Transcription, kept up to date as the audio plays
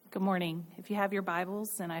Good morning. If you have your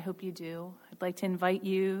Bibles, and I hope you do, I'd like to invite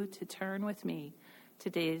you to turn with me to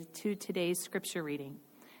today's scripture reading.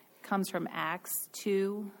 It comes from Acts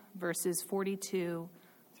 2, verses 42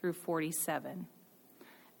 through 47.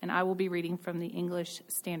 And I will be reading from the English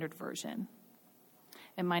Standard Version.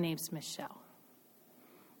 And my name's Michelle.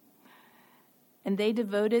 And they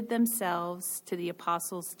devoted themselves to the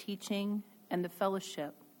apostles' teaching and the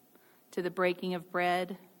fellowship, to the breaking of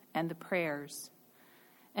bread and the prayers.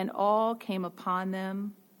 And all came upon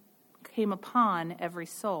every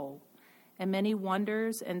soul, and many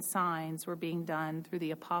wonders and signs were being done through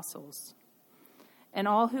the apostles. And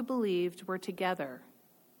all who believed were together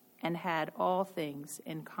and had all things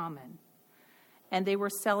in common. And they were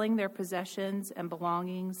selling their possessions and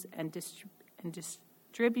belongings and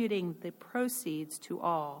distributing the proceeds to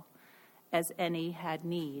all as any had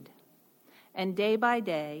need. And day by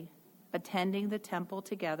day, attending the temple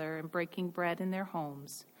together and breaking bread in their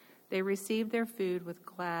homes, they received their food with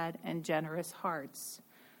glad and generous hearts,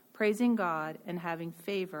 praising God and having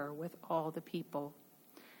favor with all the people.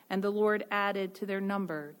 And the Lord added to their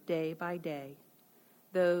number day by day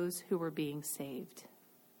those who were being saved.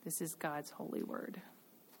 This is God's holy word.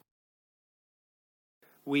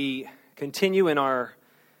 We continue in our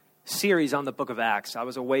series on the book of Acts. I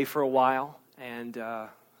was away for a while, and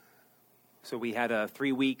so we had a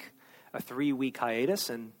three-week hiatus,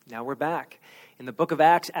 and now we're back. In the book of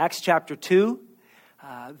Acts, Acts chapter 2,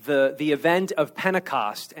 the event of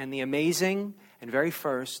Pentecost and the amazing and very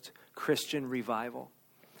first Christian revival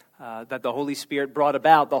that the Holy Spirit brought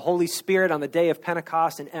about. The Holy Spirit on the day of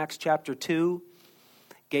Pentecost in Acts chapter 2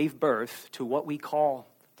 gave birth to what we call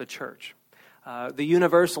the church. The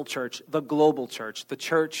universal church, the global church, the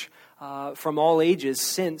church from all ages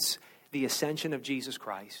since the ascension of Jesus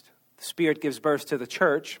Christ. The Spirit gives birth to the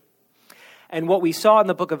church. And what we saw in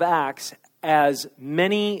the book of Acts, as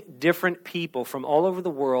many different people from all over the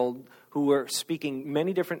world who were speaking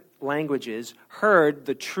many different languages heard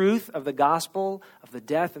the truth of the gospel of the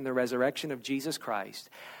death and the resurrection of Jesus Christ,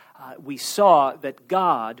 we saw that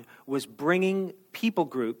God was bringing people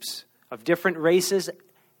groups of different races,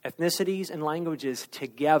 ethnicities, and languages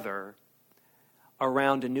together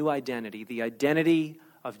around a new identity, the identity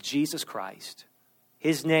of Jesus Christ,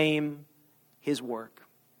 His name, His work.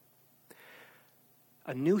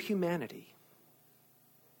 A new humanity.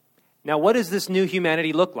 Now, what does this new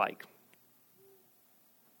humanity look like?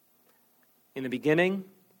 In the beginning,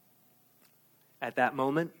 at that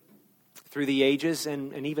moment, through the ages,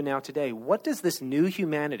 and even now today, what does this new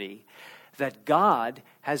humanity that God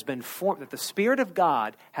has been that the Spirit of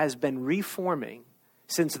God has been reforming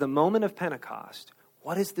since the moment of Pentecost,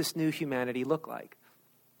 what does this new humanity look like?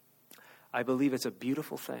 I believe it's a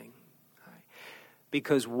beautiful thing.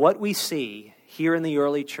 Because what we see here in the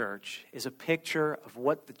early church is a picture of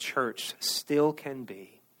what the church still can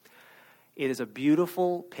be. It is a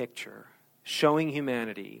beautiful picture showing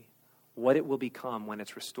humanity what it will become when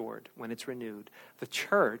it's restored, when it's renewed. The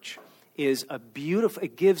church is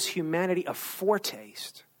it gives humanity a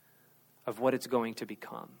foretaste of what it's going to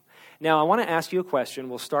become. Now, I want to ask you a question.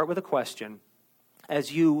 We'll start with a question.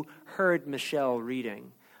 As you heard Michelle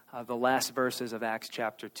reading the last verses of Acts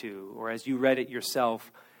chapter 2, or as you read it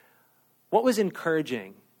yourself, what was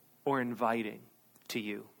encouraging or inviting to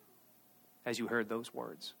you as you heard those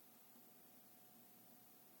words?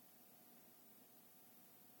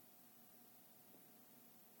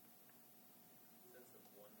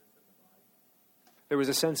 There was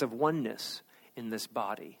a sense of oneness in this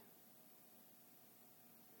body.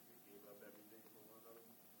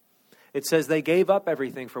 It says they gave up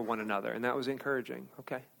everything for one another, and that was encouraging.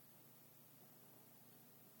 Okay.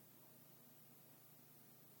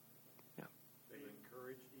 Yeah. They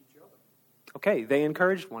encouraged each other. Okay, they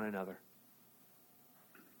encouraged one another.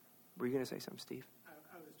 Were you going to say something, Steve?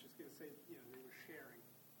 I was just going to say, they were sharing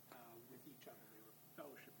with each other. They were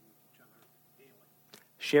fellowshipping with each other daily.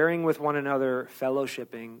 Sharing with one another,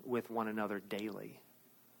 fellowshipping with one another daily.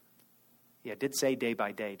 Yeah, it did say day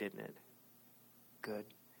by day, didn't it? Good.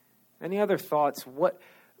 Any other thoughts?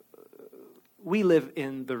 We live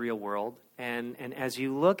in the real world, and as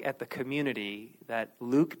you look at the community that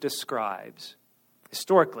Luke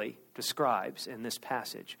historically describes in this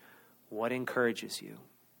passage, what encourages you?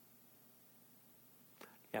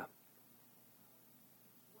 Yeah.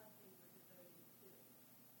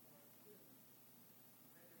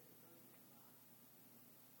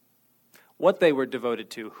 What they were devoted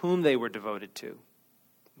to, whom they were devoted to.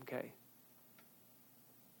 Okay.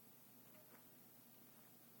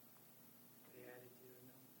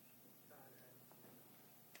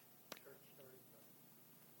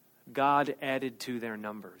 God added to their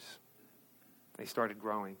numbers. They started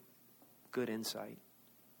growing. Good insight.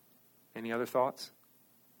 Any other thoughts?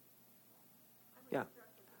 Yeah.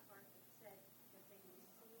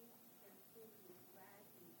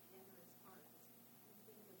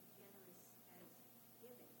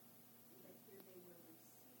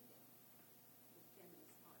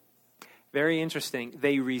 Very interesting.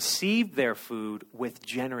 They received their food with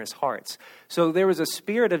generous hearts. So there was a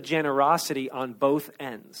spirit of generosity on both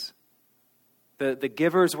ends. The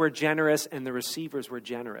givers were generous and the receivers were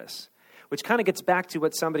generous, which kind of gets back to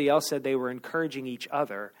what somebody else said. They were encouraging each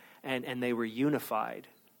other and they were unified.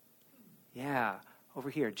 Yeah. Over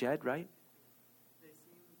here, Jed, right? They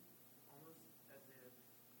seem almost as if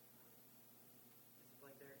it's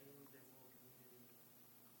like they're in this whole community.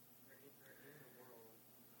 They're in the world,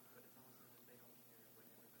 but it's almost as if they don't care what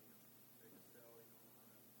everybody else thinks. They're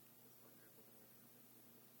just so in awe of the splendor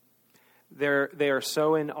of the Lord. They are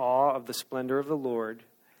so in awe of the splendor of the Lord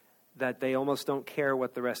that they almost don't care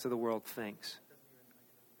what the rest of the world thinks.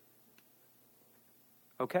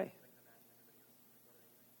 Okay.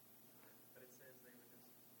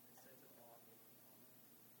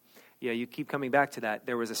 Yeah, you keep coming back to that.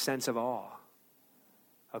 There was a sense of awe.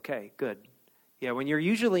 Okay, good. Yeah, when you're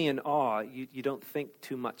usually in awe, you don't think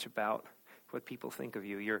too much about what people think of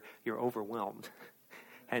you. You're overwhelmed,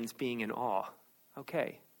 hence being in awe.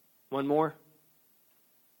 Okay, one more.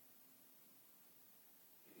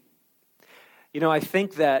 I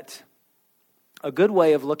think that a good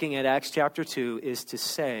way of looking at Acts chapter 2 is to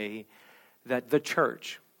say that the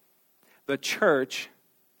church,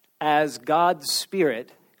 as God's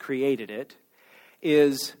Spirit created it,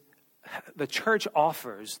 is the church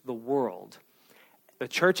offers the world. The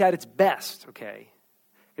church at its best, okay?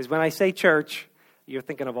 Because when I say church, you're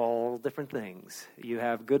thinking of all different things. You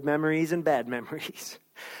have good memories and bad memories.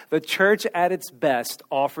 The church at its best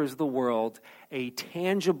offers the world a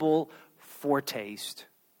tangible foretaste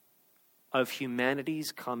of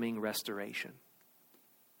humanity's coming restoration.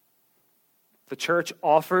 The church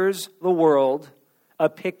offers the world a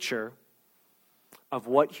picture of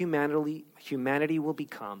what humanity will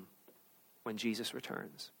become when Jesus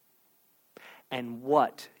returns, and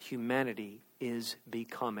what humanity is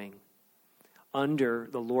becoming under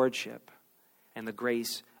the lordship and the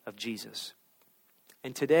grace of Jesus.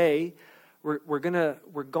 And today, we're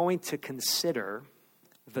going to consider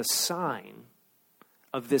the sign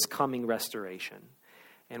of this coming restoration.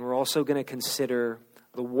 And we're also going to consider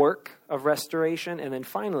the work of restoration. And then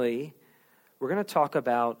finally, we're going to talk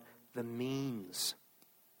about the means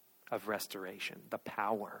of restoration, the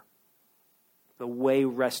power, the way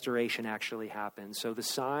restoration actually happens. So the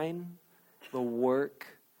sign, the work,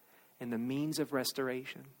 and the means of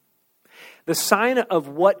restoration. The sign of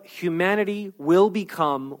what humanity will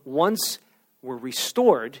become once we're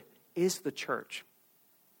restored is the church.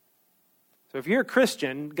 So if you're a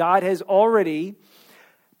Christian, God has already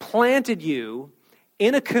planted you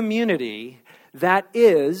in a community that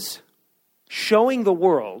is showing the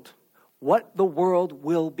world what the world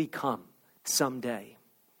will become someday.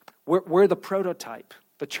 We're the prototype.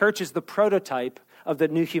 The church is the prototype of the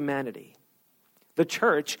new humanity. The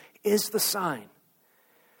church is the sign.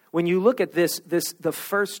 When you look at the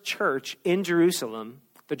first church in Jerusalem,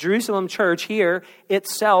 the Jerusalem church here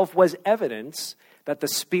itself was evidence that the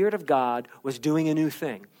Spirit of God was doing a new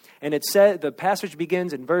thing. And it said, the passage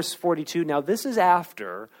begins in verse 42. Now this is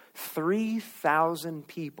after 3,000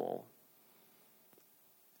 people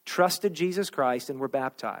trusted Jesus Christ and were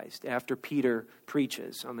baptized after Peter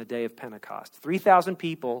preaches on the day of Pentecost. 3,000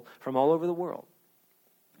 people from all over the world.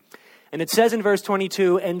 And it says in verse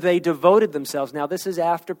 22, and they devoted themselves. Now this is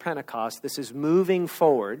after Pentecost. This is moving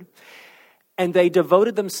forward. And they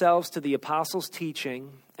devoted themselves to the apostles'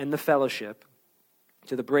 teaching and the fellowship,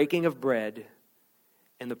 to the breaking of bread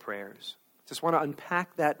and the prayers. Just want to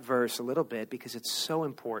unpack that verse a little bit because it's so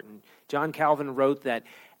important. John Calvin wrote that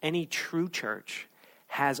any true church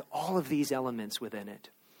has all of these elements within it.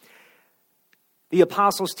 The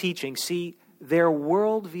apostles' teaching, see, their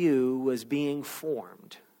worldview was being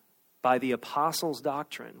formed by the apostles'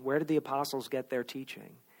 doctrine. Where did the apostles get their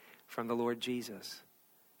teaching? From the Lord Jesus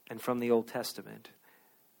and from the Old Testament.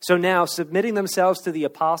 So now, submitting themselves to the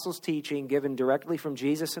apostles' teaching given directly from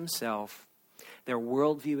Jesus himself, their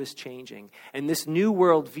worldview is changing. And this new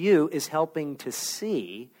worldview is helping to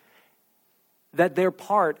see that they're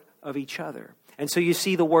part of each other. And so you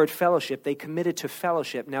see the word fellowship. They committed to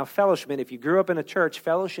fellowship. Now, fellowship, if you grew up in a church,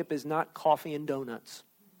 fellowship is not coffee and donuts.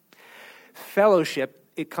 Fellowship,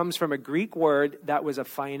 it comes from a Greek word that was a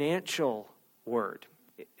financial word.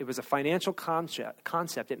 It was a financial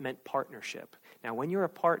concept. It meant partnership. Now, when you're a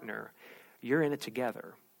partner, you're in it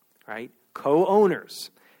together, right? Co-owners.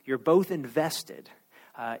 You're both invested.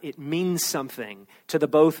 It means something to the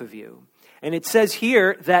both of you. And it says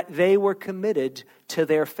here that they were committed to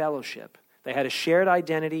their fellowship. They had a shared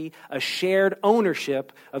identity, a shared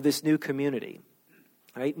ownership of this new community.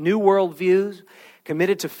 Right? New worldviews,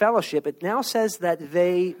 committed to fellowship. It now says that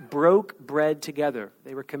they broke bread together.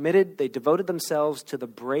 They were committed, they devoted themselves to the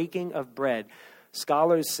breaking of bread.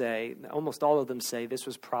 Scholars say, almost all of them say, this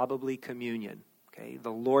was probably communion. Okay?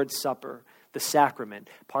 The Lord's Supper, the sacrament,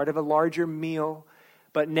 part of a larger meal.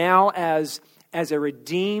 But now as a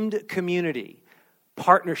redeemed community,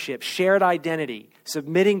 partnership, shared identity,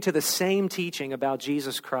 submitting to the same teaching about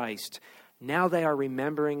Jesus Christ, now they are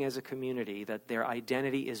remembering as a community that their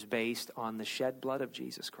identity is based on the shed blood of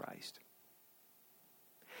Jesus Christ.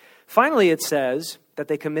 Finally, it says that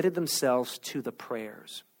they committed themselves to the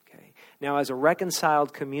prayers. Okay? Now, as a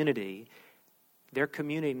reconciled community, they're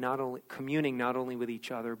communing not only with each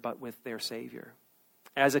other, but with their Savior.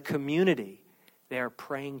 As a community, they are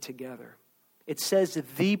praying together. It says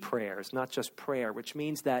the prayers, not just prayer, which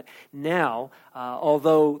means that now,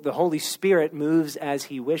 although the Holy Spirit moves as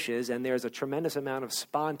he wishes, and there's a tremendous amount of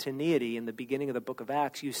spontaneity in the beginning of the book of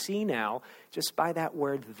Acts, you see now, just by that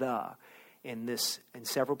word "the," in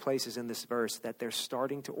several places in this verse, that they're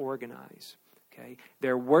starting to organize. Okay?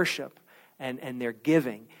 Their worship and their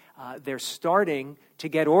giving, they're starting to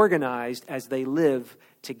get organized as they live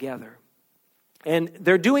together. And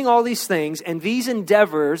they're doing all these things, and these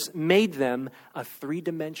endeavors made them a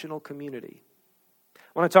three-dimensional community.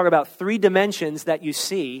 I want to talk about three dimensions that you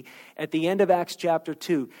see at the end of Acts chapter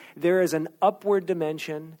 2. There is an upward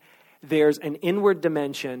dimension, there's an inward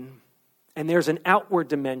dimension, and there's an outward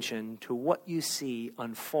dimension to what you see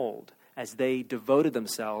unfold as they devoted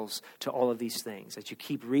themselves to all of these things, as you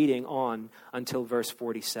keep reading on until verse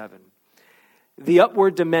 47. The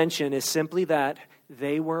upward dimension is simply that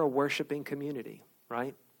they were a worshiping community,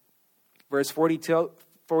 right? Verse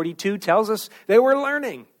 42 tells us they were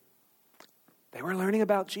learning. They were learning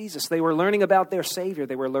about Jesus. They were learning about their Savior.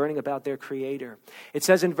 They were learning about their Creator. It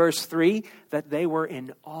says in verse 3 that they were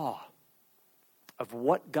in awe of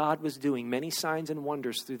what God was doing, many signs and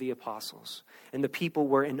wonders through the apostles. And the people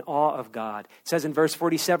were in awe of God. It says in verse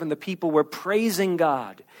 47, the people were praising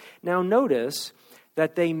God. Now notice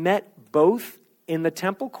that they met both in the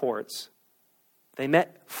temple courts. They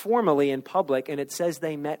met formally in public, and it says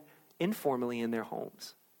they met informally in their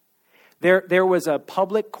homes. There was a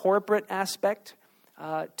public corporate aspect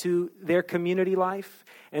to their community life,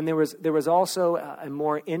 and there was also a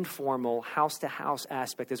more informal house-to-house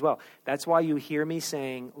aspect as well. That's why you hear me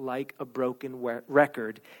saying, like a broken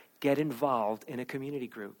record, get involved in a community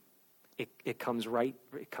group. It comes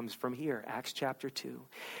from here, Acts chapter 2.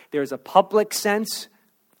 There's a public sense,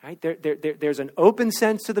 right? There's an open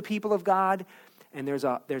sense to the people of God, and there's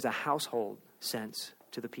a household sense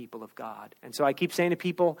to the people of God. And so I keep saying to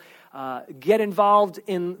people, get involved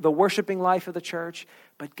in the worshiping life of the church,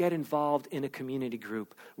 but get involved in a community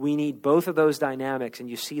group. We need both of those dynamics, and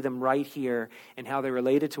you see them right here in how they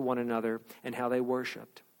related to one another and how they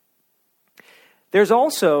worshiped. There's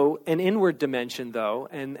also an inward dimension, though,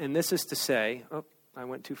 and this is to say, I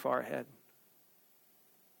went too far ahead.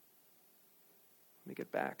 Let me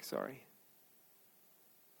get back, sorry.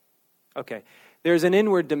 Okay. There's an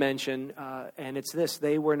inward dimension, and it's this.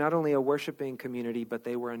 They were not only a worshiping community, but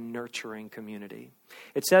they were a nurturing community.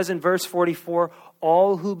 It says in verse 44,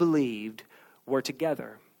 all who believed were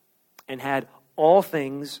together and had all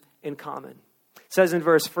things in common. It says in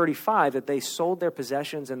verse 45 that they sold their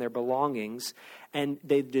possessions and their belongings, and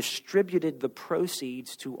they distributed the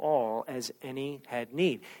proceeds to all as any had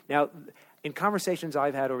need. Now, in conversations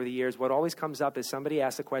I've had over the years, what always comes up is somebody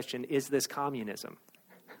asks the question, is this communism?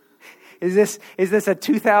 Is this a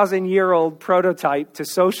 2,000-year-old prototype to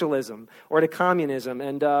socialism or to communism?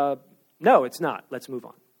 And no, it's not. Let's move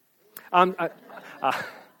on.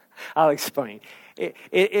 I'll explain.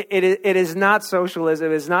 It is not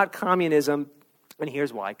socialism. It is not communism. And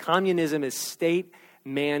here's why. Communism is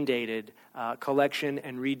state-mandated collection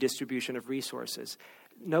and redistribution of resources.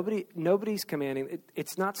 Nobody's commanding.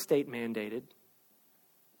 It's not state-mandated.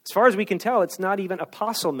 As far as we can tell, it's not even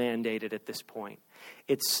apostle-mandated at this point.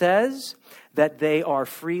 It says that they are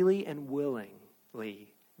freely and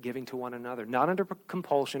willingly giving to one another, not under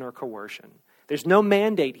compulsion or coercion. There's no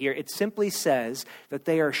mandate here. It simply says that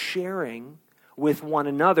they are sharing with one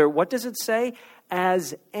another. What does it say?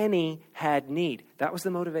 As any had need. That was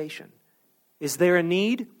the motivation. Is there a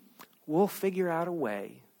need? We'll figure out a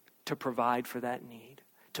way to provide for that need,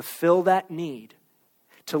 to fill that need,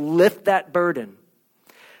 to lift that burden.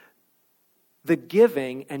 The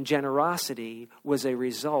giving and generosity was a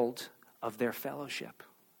result of their fellowship.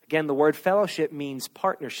 Again, the word fellowship means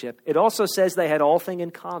partnership. It also says they had all things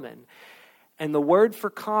in common. And the word for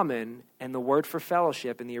common and the word for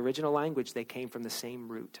fellowship in the original language, they came from the same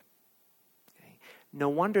root. Okay? No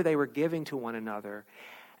wonder they were giving to one another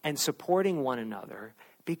and supporting one another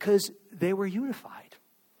because they were unified.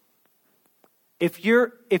 If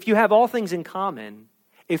you have all things in common,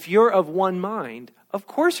 if you're of one mind, of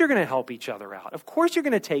course you're going to help each other out. Of course you're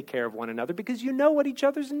going to take care of one another because you know what each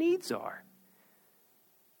other's needs are.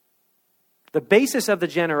 The basis of the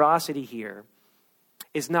generosity here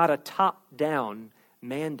is not a top-down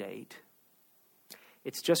mandate.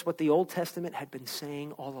 It's just what the Old Testament had been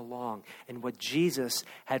saying all along and what Jesus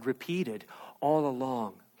had repeated all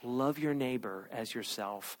along. Love your neighbor as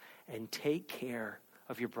yourself and take care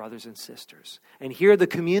of your brothers and sisters. And here the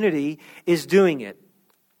community is doing it.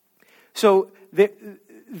 So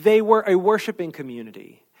they were a worshiping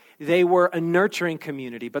community. They were a nurturing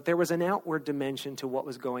community, but there was an outward dimension to what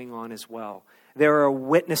was going on as well. They were a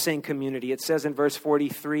witnessing community. It says in verse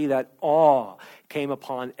 43 that awe came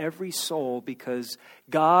upon every soul because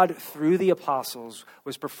God, through the apostles,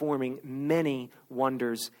 was performing many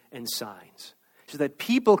wonders and signs so that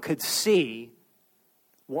people could see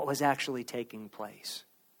what was actually taking place.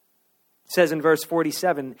 It says in verse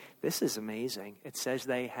 47, this is amazing. It says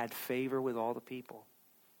they had favor with all the people.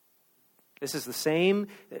 This is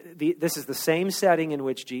the same setting in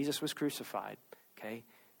which Jesus was crucified. Okay?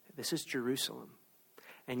 This is Jerusalem.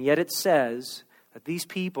 And yet it says that these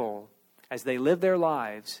people, as they lived their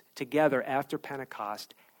lives together after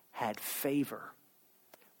Pentecost, had favor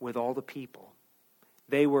with all the people.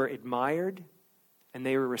 They were admired and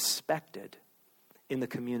they were respected in the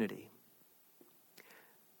community.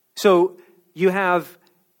 So you have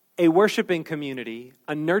a worshiping community,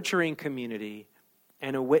 a nurturing community,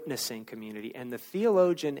 and a witnessing community. And the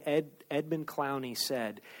theologian Edmund Clowney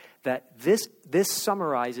said that this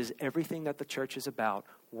summarizes everything that the church is about.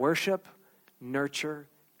 Worship, nurture,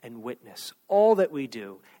 and witness. All that we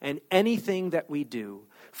do and anything that we do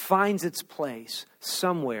finds its place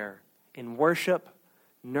somewhere in worship,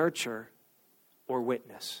 nurture, or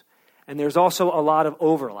witness. And there's also a lot of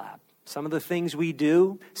overlap. Some of the things we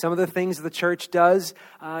do, some of the things the church does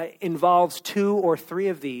involves 2 or 3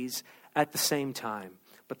 of these at the same time.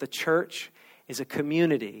 But the church is a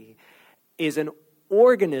community, is an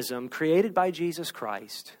organism created by Jesus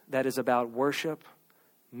Christ that is about worship,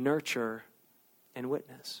 nurture, and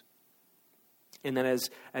witness. And then as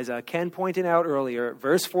Ken pointed out earlier,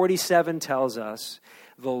 verse 47 tells us,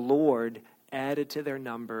 the Lord added to their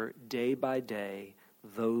number day by day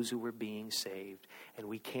those who were being saved. And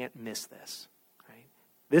we can't miss this. Right?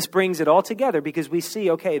 This brings it all together because we see,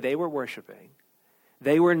 okay, they were worshiping.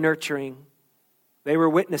 They were nurturing. They were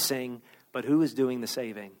witnessing. But who was doing the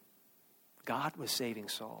saving? God was saving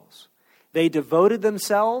souls. They devoted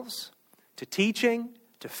themselves to teaching,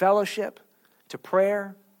 to fellowship, to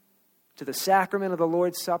prayer, to the sacrament of the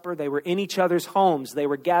Lord's Supper. They were in each other's homes. They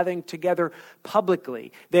were gathering together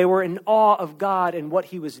publicly. They were in awe of God and what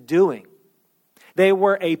He was doing. They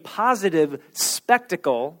were a positive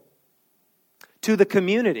spectacle to the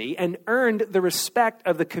community and earned the respect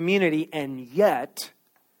of the community, and yet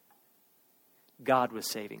God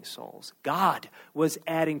was saving souls. God was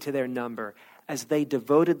adding to their number as they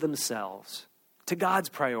devoted themselves to God's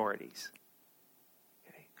priorities.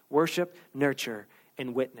 Okay. Worship, nurture,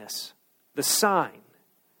 and witness. The sign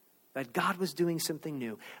that God was doing something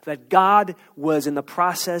new, that God was in the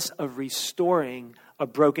process of restoring a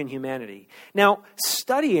broken humanity. Now,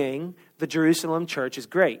 studying the Jerusalem church is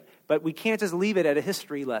great, but we can't just leave it at a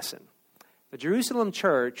history lesson. The Jerusalem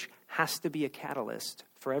church has to be a catalyst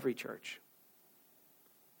for every church.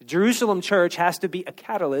 The Jerusalem church has to be a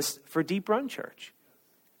catalyst for Deep Run Church,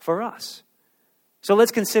 for us. So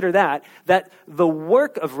let's consider that the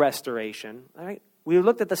work of restoration, all right, we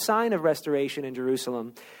looked at the sign of restoration in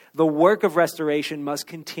Jerusalem. The work of restoration must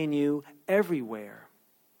continue everywhere.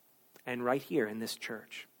 And right here in this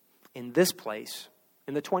church, in this place,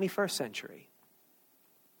 in the 21st century.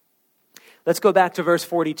 Let's go back to verse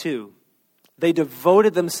 42. They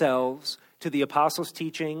devoted themselves to the apostles'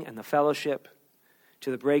 teaching and the fellowship,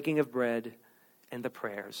 to the breaking of bread and the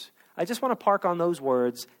prayers. I just want to park on those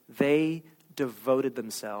words. They devoted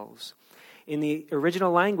themselves. In the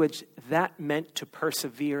original language, that meant to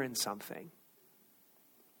persevere in something,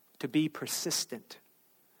 to be persistent,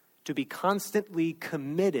 to be constantly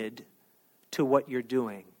committed to what you're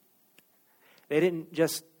doing. They didn't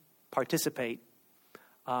just participate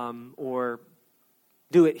or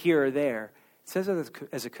do it here or there. It says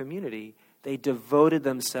as a community, they devoted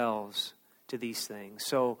themselves to these things.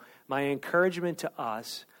 So my encouragement to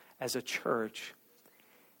us as a church,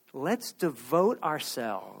 let's devote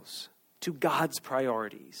ourselves to God's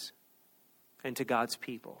priorities and to God's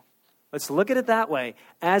people. Let's look at it that way.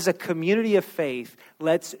 As a community of faith,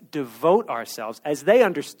 let's devote ourselves, as they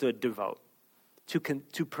understood devote,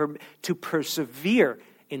 to persevere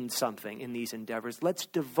in something, in these endeavors. Let's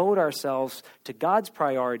devote ourselves to God's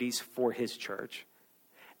priorities for his church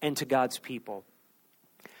and to God's people.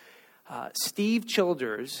 Steve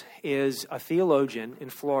Childers is a theologian in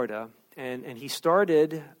Florida, and he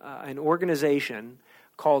started an organization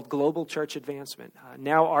called Global Church Advancement.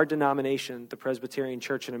 Now our denomination, the Presbyterian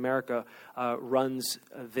Church in America, runs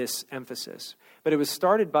this emphasis. But it was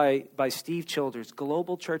started by Steve Childers,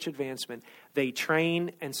 Global Church Advancement. They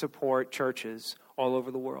train and support churches all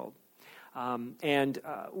over the world.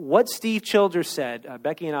 What Steve Childers said,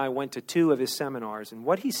 Becky and I went to 2 of his seminars, and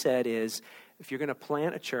what he said is, if you're going to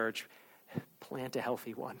plant a church, plant a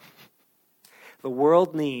healthy one. The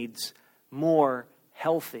world needs more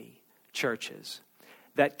healthy churches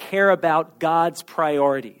that care about God's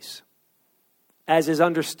priorities, as is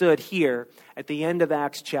understood here at the end of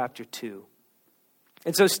Acts chapter 2.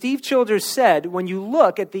 And so Steve Childers said, when you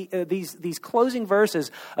look at these closing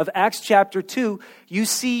verses of Acts chapter 2, you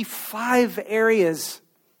see 5 areas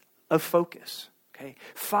of focus. Okay?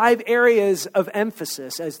 5 areas of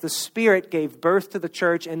emphasis as the Spirit gave birth to the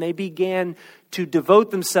church and they began to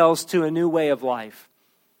devote themselves to a new way of life.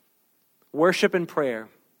 Worship and prayer,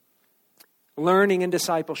 learning and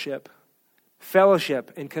discipleship,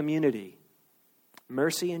 fellowship and community,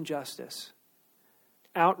 mercy and justice,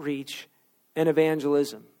 outreach and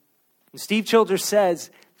evangelism. And Steve Childers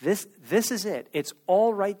says, this is it. It's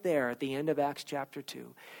all right there at the end of Acts chapter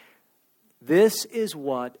 2. This is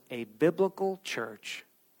what a biblical church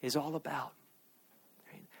is all about.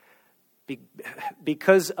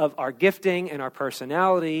 Because of our gifting and our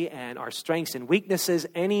personality and our strengths and weaknesses,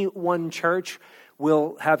 any one church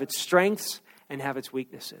will have its strengths and have its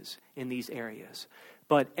weaknesses in these areas.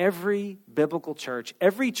 But every biblical church,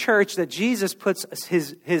 every church that Jesus puts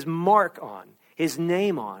his mark on, his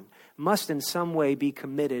name on, must in some way be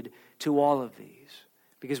committed to all of these.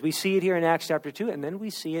 Because we see it here in Acts chapter 2, and then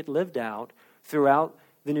we see it lived out throughout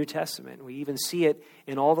the New Testament. We even see it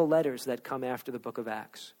in all the letters that come after the book of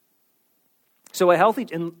Acts. So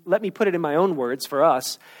and let me put it in my own words for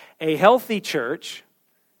us, a healthy church,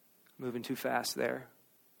 moving too fast there,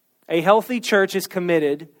 a healthy church is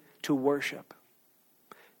committed to worship,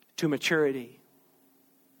 to maturity,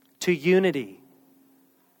 to unity,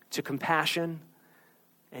 to compassion,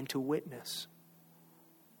 and to witness.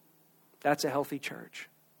 That's a healthy church.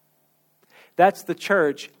 That's the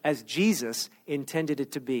church as Jesus intended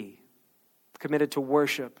it to be, committed to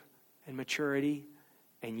worship and maturity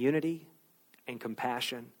and unity and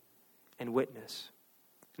compassion and witness.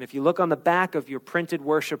 And if you look on the back of your printed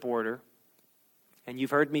worship order, and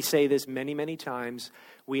you've heard me say this many, many times,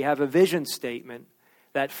 we have a vision statement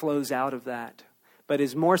that flows out of that, but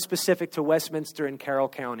is more specific to Westminster and Carroll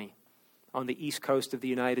County on the east coast of the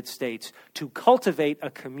United States, to cultivate a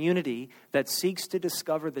community that seeks to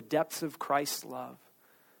discover the depths of Christ's love,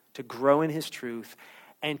 to grow in his truth,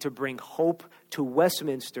 and to bring hope to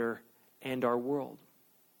Westminster and our world.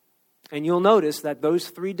 And you'll notice that those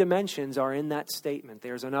 3 dimensions are in that statement.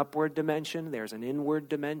 There's an upward dimension, there's an inward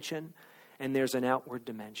dimension, and there's an outward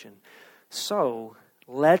dimension. So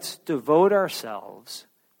let's devote ourselves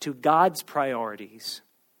to God's priorities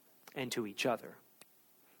and to each other.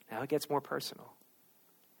 Now it gets more personal.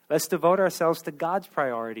 Let's devote ourselves to God's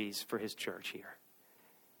priorities for his church here.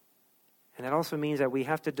 And that also means that we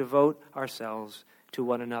have to devote ourselves to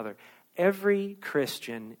one another. Every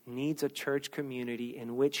Christian needs a church community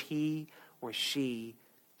in which he or she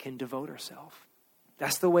can devote herself.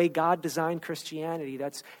 That's the way God designed Christianity.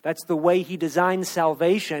 That's the way he designed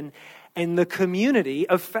salvation. And the community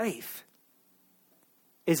of faith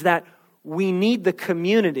is that we need the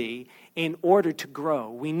community in order to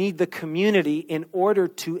grow. We need the community in order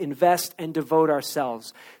to invest and devote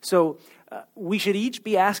ourselves. So we should each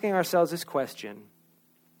be asking ourselves this question: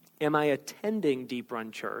 am I attending Deep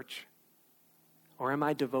Run Church, or am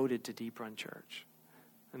I devoted to Deep Run Church?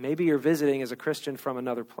 And maybe you're visiting as a Christian from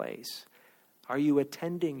another place. Are you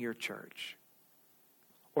attending your church,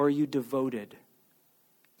 or are you devoted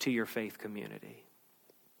to your faith community?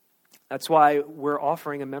 That's why we're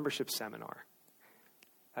offering a membership seminar.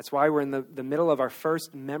 That's why we're in the middle of our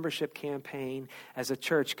first membership campaign as a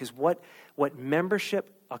church, because what membership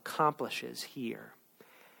accomplishes here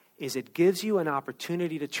is it gives you an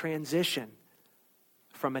opportunity to transition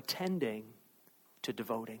from attending to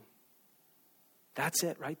devoting. That's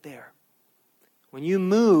it right there. When you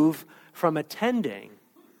move from attending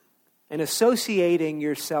and associating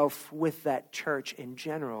yourself with that church in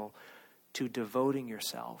general to devoting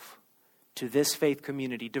yourself to this faith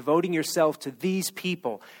community, devoting yourself to these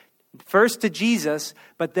people, first to Jesus,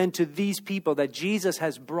 but then to these people that Jesus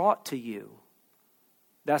has brought to you.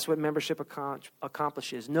 That's what membership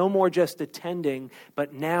accomplishes. No more just attending,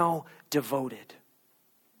 but now devoted.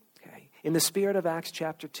 Okay? In the spirit of Acts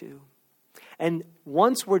chapter 2. And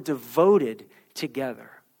once we're devoted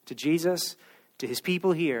together to Jesus, to his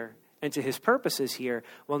people here, and to his purposes here,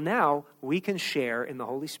 well, now we can share in the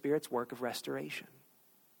Holy Spirit's work of restoration.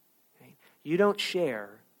 Okay? You don't share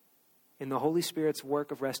in the Holy Spirit's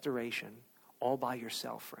work of restoration all by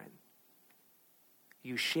yourself, friend.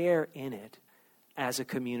 You share in it as a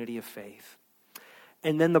community of faith.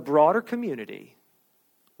 And then the broader community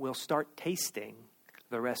will start tasting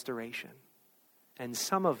the restoration. And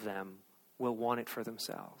some of them will want it for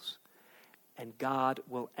themselves. And God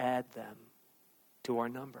will add them to our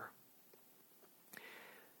number.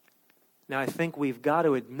 Now, I think we've got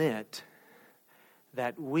to admit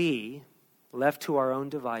that we, left to our own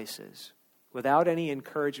devices, without any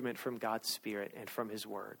encouragement from God's Spirit and from his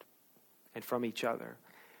word and from each other,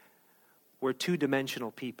 we're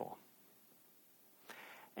two-dimensional people.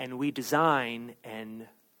 And we design and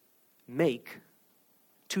make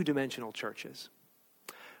two-dimensional churches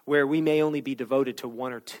where we may only be devoted to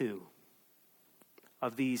one or two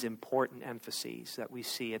of these important emphases that we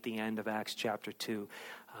see at the end of Acts chapter 2.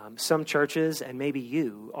 Some churches, and maybe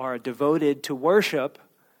you, are devoted to worship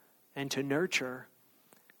and to nurture,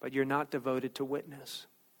 but you're not devoted to witness.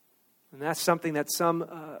 And that's something that some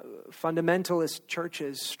fundamentalist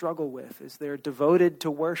churches struggle with, is they're devoted to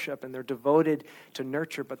worship and they're devoted to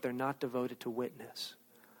nurture, but they're not devoted to witness.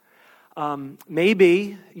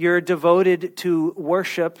 Maybe you're devoted to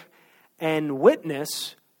worship and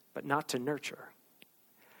witness, but not to nurture.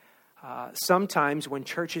 Sometimes when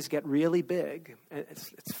churches get really big,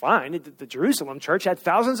 it's fine. The Jerusalem church had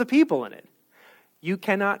thousands of people in it. You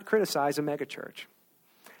cannot criticize a megachurch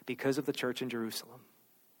because of the church in Jerusalem.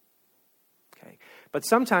 Okay. But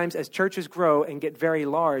sometimes as churches grow and get very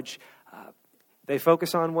large, they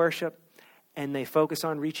focus on worship and they focus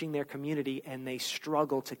on reaching their community, and they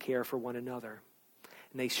struggle to care for one another.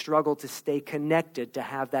 And they struggle to stay connected, to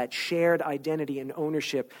have that shared identity and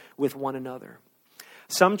ownership with one another.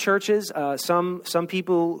 Some churches, some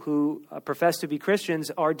people who profess to be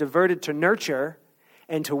Christians are diverted to nurture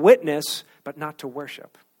and to witness, but not to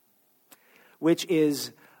worship, which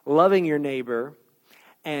is loving your neighbor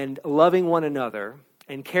and loving one another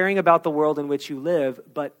and caring about the world in which you live,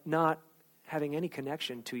 but not having any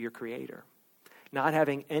connection to your Creator, not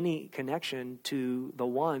having any connection to the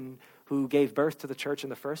one who gave birth to the church in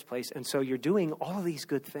the first place. And so you're doing all of these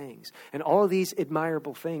good things and all of these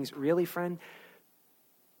admirable things, really, friend,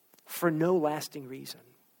 for no lasting reason.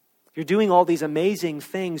 You're doing all these amazing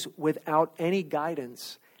things without any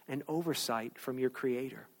guidance and oversight from your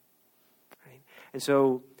Creator. Right? And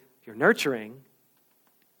so you're nurturing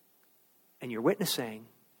and you're witnessing,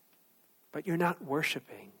 but you're not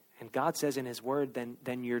worshiping. And God says in his word,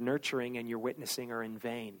 then your nurturing and your witnessing are in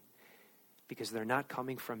vain, because they're not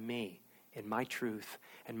coming from me in my truth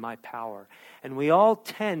and my power. And we all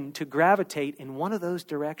tend to gravitate in one of those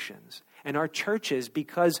directions. And our churches,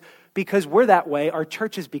 because we're that way, our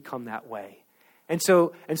churches become that way. And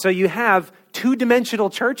so you have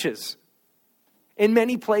two-dimensional churches in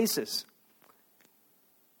many places,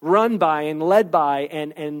 run by and led by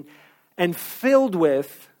and filled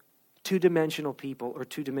with two-dimensional people or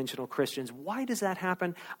two-dimensional Christians. Why does that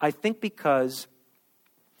happen? I think because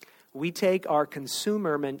we take our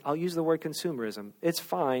I'll use the word consumerism. It's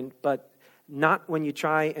fine, but not when you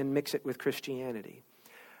try and mix it with Christianity.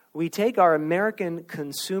 We take our American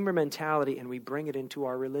consumer mentality and we bring it into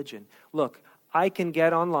our religion. Look, I can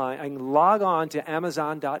get online, I can log on to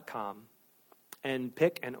Amazon.com and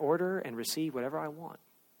pick and order and receive whatever I want.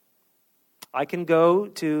 I can go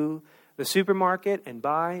to the supermarket and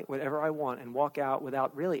buy whatever I want and walk out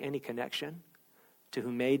without really any connection to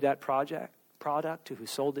who made that product, to who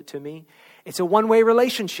sold it to me. It's a one-way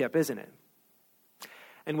relationship, isn't it?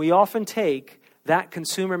 And we often take that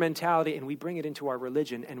consumer mentality and we bring it into our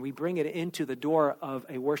religion, and we bring it into the door of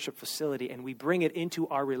a worship facility, and we bring it into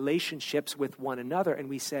our relationships with one another, and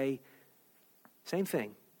we say, same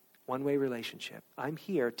thing. One-way relationship. I'm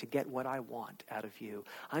here to get what I want out of you.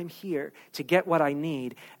 I'm here to get what I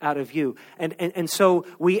need out of you. And so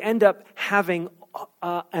we end up having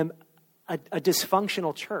a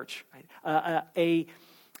dysfunctional church, right? A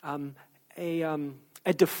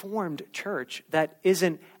deformed church that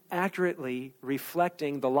isn't accurately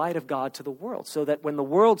reflecting the light of God to the world, so that when the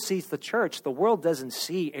world sees the church, the world doesn't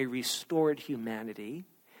see a restored humanity.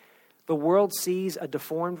 the world sees a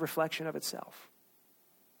deformed reflection of itself.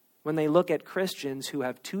 When they look at Christians who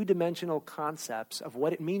have two-dimensional concepts of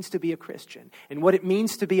what it means to be a Christian and what it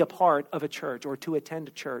means to be a part of a church or to attend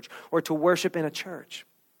a church or to worship in a church.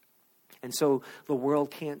 And so the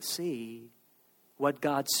world can't see what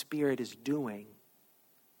God's Spirit is doing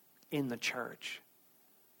in the church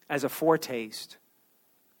as a foretaste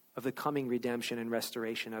of the coming redemption and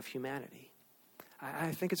restoration of humanity.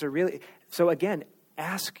 I think it's so again,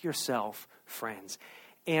 ask yourself, friends,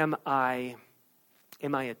 am I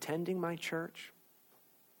attending my church,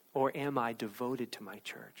 or am I devoted to my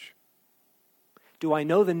church? Do I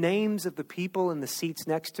know the names of the people in the seats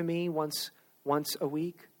next to me once a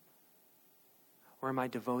week, or am I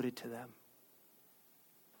devoted to them?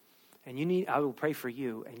 And I will pray for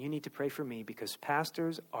you, and you need to pray for me, because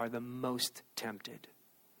pastors are the most tempted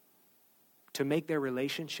to make their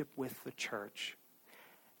relationship with the church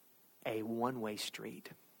a one-way street.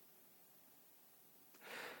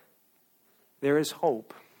 There is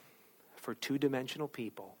hope for two-dimensional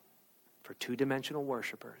people, for two-dimensional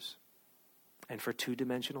worshipers, and for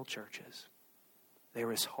two-dimensional churches.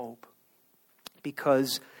 There is hope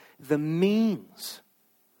because the means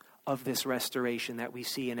of this restoration that we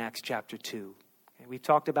see in Acts chapter 2. We've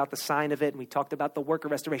talked about the sign of it, and we talked about the work of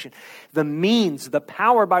restoration. The means, the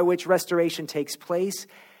power by which restoration takes place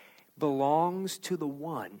belongs to the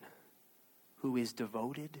one who is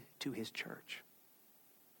devoted to his church.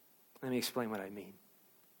 Let me explain what I mean.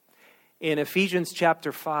 In Ephesians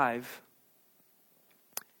chapter 5,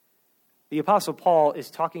 the Apostle Paul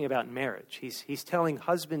is talking about marriage. He's telling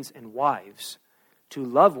husbands and wives to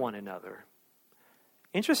love one another.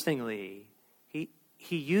 Interestingly,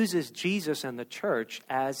 he uses Jesus and the church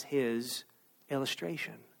as his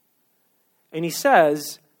illustration. And he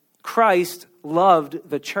says, Christ loved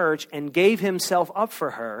the church and gave himself up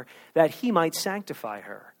for her that he might sanctify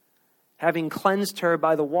her, having cleansed her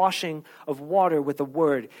by the washing of water with the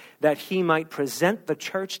word, that he might present the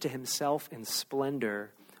church to himself in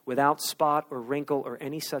splendor, without spot or wrinkle or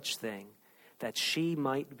any such thing, that she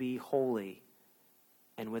might be holy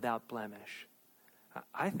and without blemish.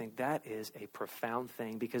 I think that is a profound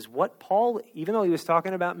thing, because what Paul, even though he was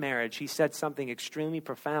talking about marriage, he said something extremely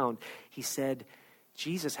profound. He said,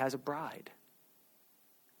 Jesus has a bride.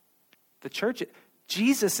 The church,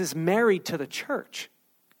 Jesus is married to the church.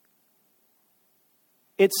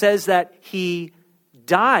 It says that he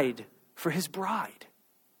died for his bride.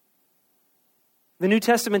 The New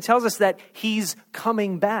Testament tells us that he's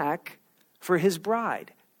coming back for his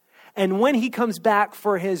bride. And when he comes back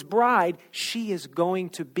for his bride, she is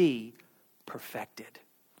going to be perfected.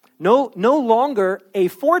 No longer a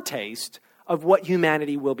foretaste of what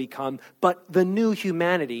humanity will become, but the new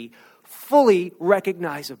humanity, fully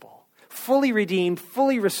recognizable, fully redeemed,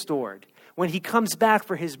 fully restored. When he comes back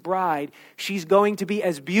for his bride, she's going to be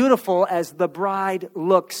as beautiful as the bride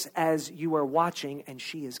looks as you are watching, and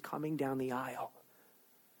she is coming down the aisle.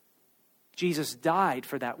 Jesus died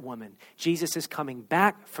for that woman. Jesus is coming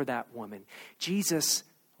back for that woman. Jesus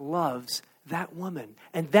loves that woman.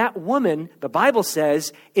 And that woman, the Bible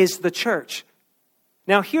says, is the church.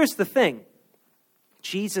 Now, here's the thing.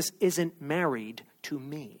 Jesus isn't married to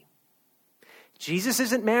me. Jesus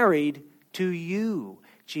isn't married to you.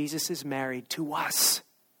 Jesus is married to us.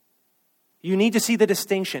 You need to see the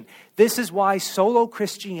distinction. This is why solo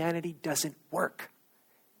Christianity doesn't work.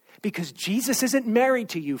 Because Jesus isn't married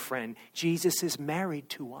to you, friend. Jesus is married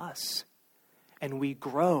to us. And we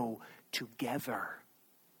grow together.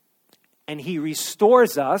 And he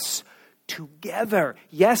restores us together.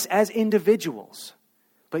 Yes, as individuals.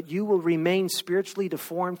 But you will remain spiritually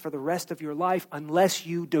deformed for the rest of your life unless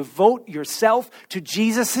you devote yourself to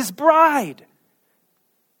Jesus' bride.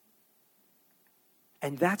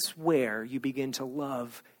 And that's where you begin to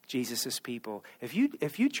love Jesus' people.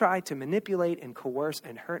 If you try to manipulate and coerce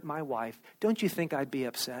and hurt my wife, don't you think I'd be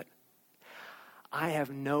upset? I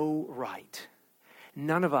have no right.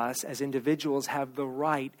 None of us as individuals have the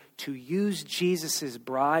right to use Jesus'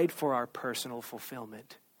 bride for our personal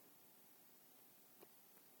fulfillment.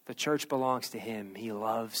 The church belongs to him. He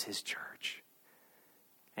loves his church.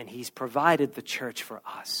 And he's provided the church for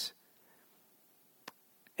us.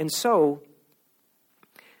 And so,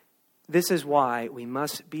 this is why we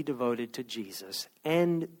must be devoted to Jesus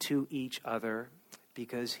and to each other,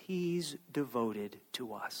 because he's devoted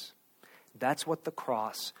to us. That's what the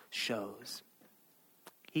cross shows.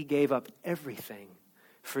 He gave up everything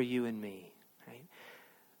for you and me. Right?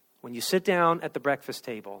 When you sit down at the breakfast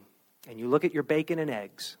table and you look at your bacon and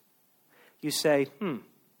eggs, you say,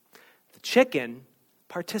 the chicken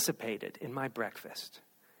participated in my breakfast,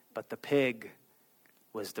 but the pig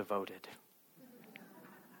was devoted.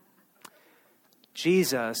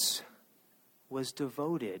 Jesus was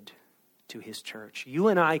devoted to his church. You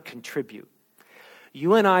and I contribute.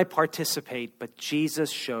 You and I participate, but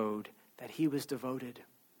Jesus showed that he was devoted.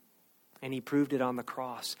 And he proved it on the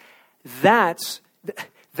cross. That's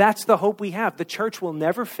the hope we have. The church will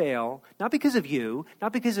never fail, not because of you,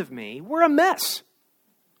 not because of me. We're a mess.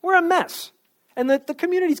 We're a mess. And the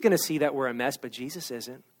community's going to see that we're a mess, but Jesus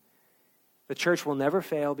isn't. The church will never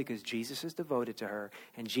fail because Jesus is devoted to her,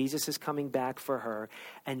 and Jesus is coming back for her,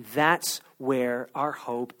 and that's where our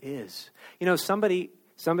hope is. You know, somebody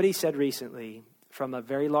said recently from a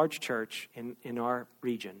very large church in our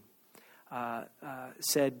region,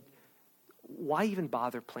 said, why even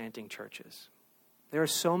bother planting churches? There are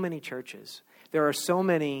so many churches. There are so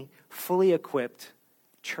many fully equipped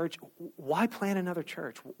church. Why plant another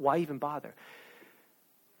church? Why even bother?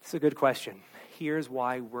 It's a good question. Here's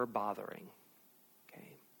why we're bothering.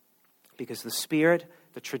 Okay? Because the spirit,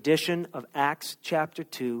 the tradition of Acts chapter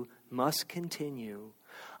 2 must continue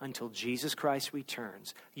until Jesus Christ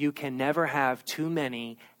returns. You can never have too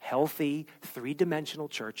many healthy, three-dimensional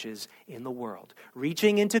churches in the world,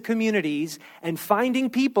 reaching into communities and finding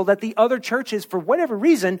people that the other churches, for whatever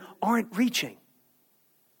reason, aren't reaching.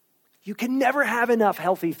 You can never have enough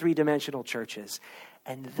healthy, three-dimensional churches.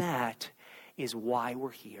 And that is why we're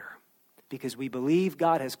here. Because we believe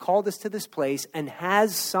God has called us to this place and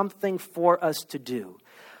has something for us to do.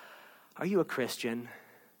 Are you a Christian?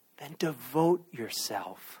 Then devote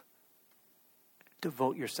yourself.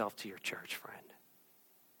 Devote yourself to your church, friend.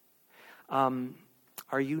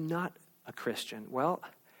 Are you not a Christian? Well,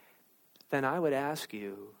 then I would ask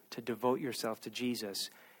you to devote yourself to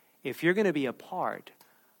Jesus. If you're going to be a part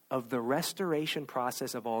of the restoration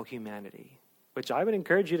process of all humanity, which I would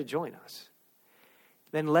encourage you to join us,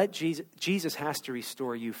 then let Jesus has to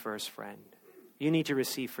restore you first, friend. You need to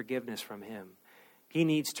receive forgiveness from him. He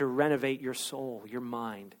needs to renovate your soul, your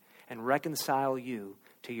mind, and reconcile you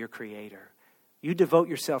to your Creator. You devote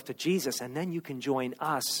yourself to Jesus, and then you can join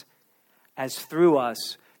us as through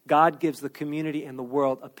us, God gives the community and the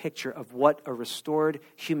world a picture of what a restored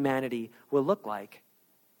humanity will look like,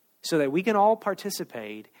 so that we can all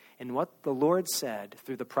participate in what the Lord said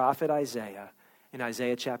through the prophet Isaiah in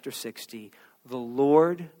Isaiah chapter 60. The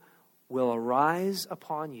Lord will arise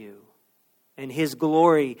upon you, and his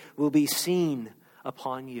glory will be seen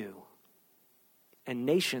upon you. And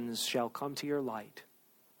nations shall come to your light,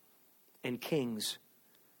 and kings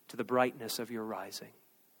to the brightness of your rising.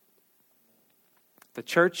 The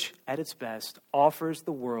church, at its best, offers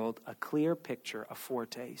the world a clear picture, a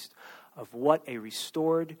foretaste of what a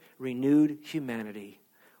restored, renewed humanity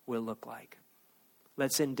will look like.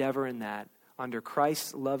 Let's endeavor in that under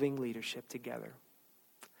Christ's loving leadership together.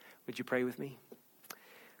 Would you pray with me?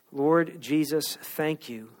 Lord Jesus, thank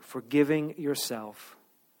you for giving yourself,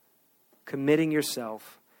 committing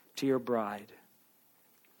yourself to your bride.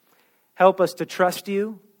 Help us to trust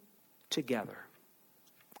you together.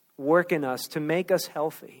 Work in us to make us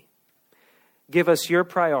healthy. Give us your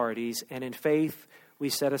priorities, and in faith we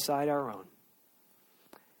set aside our own.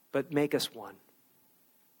 But make us one.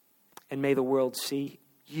 And may the world see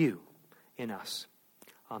you in us.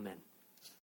 Amen.